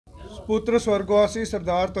पुत्र स्वर्गवासी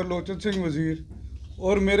सरदार तरलोचन सिंह वजीर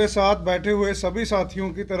और मेरे साथ बैठे हुए सभी साथियों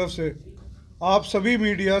की तरफ से आप सभी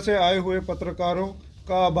मीडिया से आए हुए पत्रकारों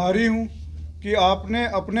का आभारी हूं कि आपने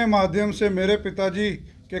अपने माध्यम से मेरे पिताजी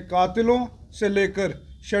के कातिलों से लेकर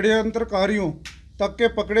षड्यंत्रकारियों तक के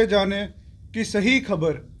पकड़े जाने की सही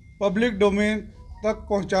खबर पब्लिक डोमेन तक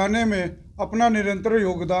पहुंचाने में अपना निरंतर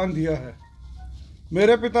योगदान दिया है।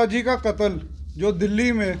 मेरे पिताजी का कत्ल जो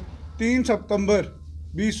दिल्ली में 3 सितंबर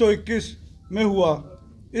 2021 में हुआ,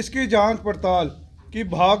 इसकी जांच पड़ताल की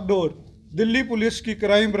भागडोर दिल्ली पुलिस की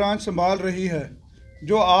क्राइम ब्रांच संभाल रही है,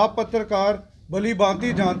 जो आप पत्रकार भली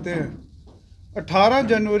भांति जानते हैं। 18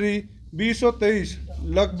 जनवरी 2023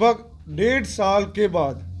 लगभग 1.5 साल के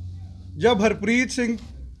बाद जब हरप्रीत सिंह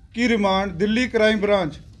की रिमांड दिल्ली क्राइम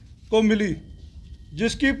ब्रांच को मिली,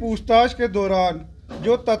 जिसकी पूछताछ के दौरान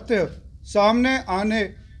जो तथ्य सामने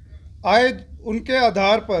आए उनके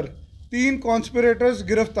आधार पर 3 कॉन्स्पिरेटर्स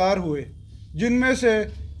गिरफ्तार हुए, जिनमें से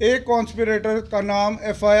एक कॉन्स्पिरेटर का नाम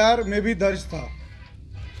FIR में भी दर्ज था।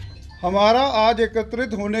 हमारा आज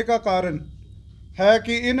एकत्रित होने का कारण है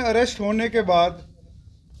कि इन अरेस्ट होने के बाद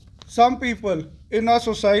some people in our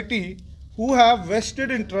society who have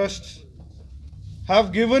vested interests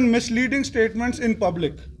have given misleading statements in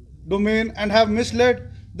public domain and have misled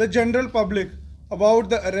the general public about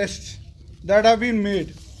the arrests that have been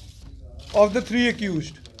made of the 3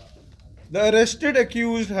 accused. The arrested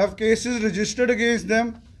accused have cases registered against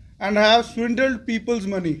them and have swindled people's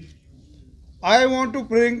money. I want to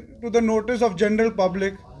bring to the notice of general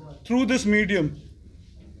public through this medium.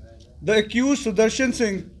 The accused Sudarshan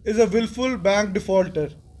Singh is a willful bank defaulter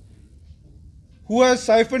who has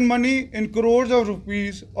siphoned money in crores of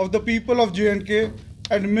rupees of the people of J&K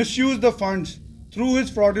and misused the funds through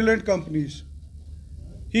his fraudulent companies.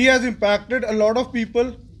 He has impacted a lot of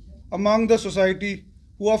people among the society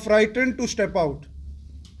who are frightened to step out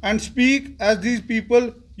and speak, as these people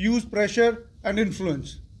use pressure and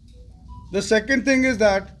influence. The second thing is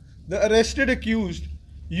that the arrested accused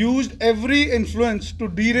used every influence to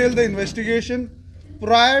derail the investigation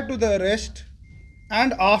prior to the arrest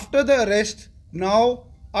and after the arrest, now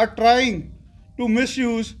are trying to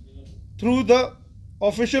misuse through the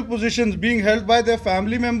official positions being held by their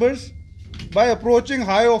family members by approaching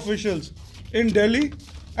high officials in Delhi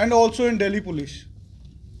and also in Delhi police.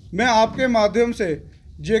 मैं आपके माध्यम से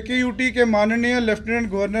JKUT के माननीय lieutenant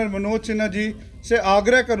governor Manoj Sinha ji से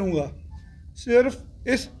आग्रह करूंगा, सिर्फ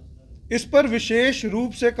इस पर विशेष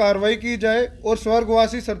रूप से कार्रवाई की जाए और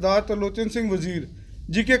स्वर्गवासी सरदार तरलोचन सिंह वजीर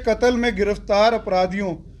जी के कत्ल में गिरफ्तार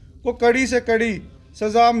अपराधियों को कड़ी से कड़ी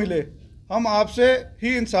सज़ा मिले। हम आपसे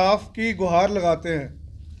ही इंसाफ की गुहार लगाते हैं।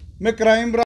 मैं क्राइम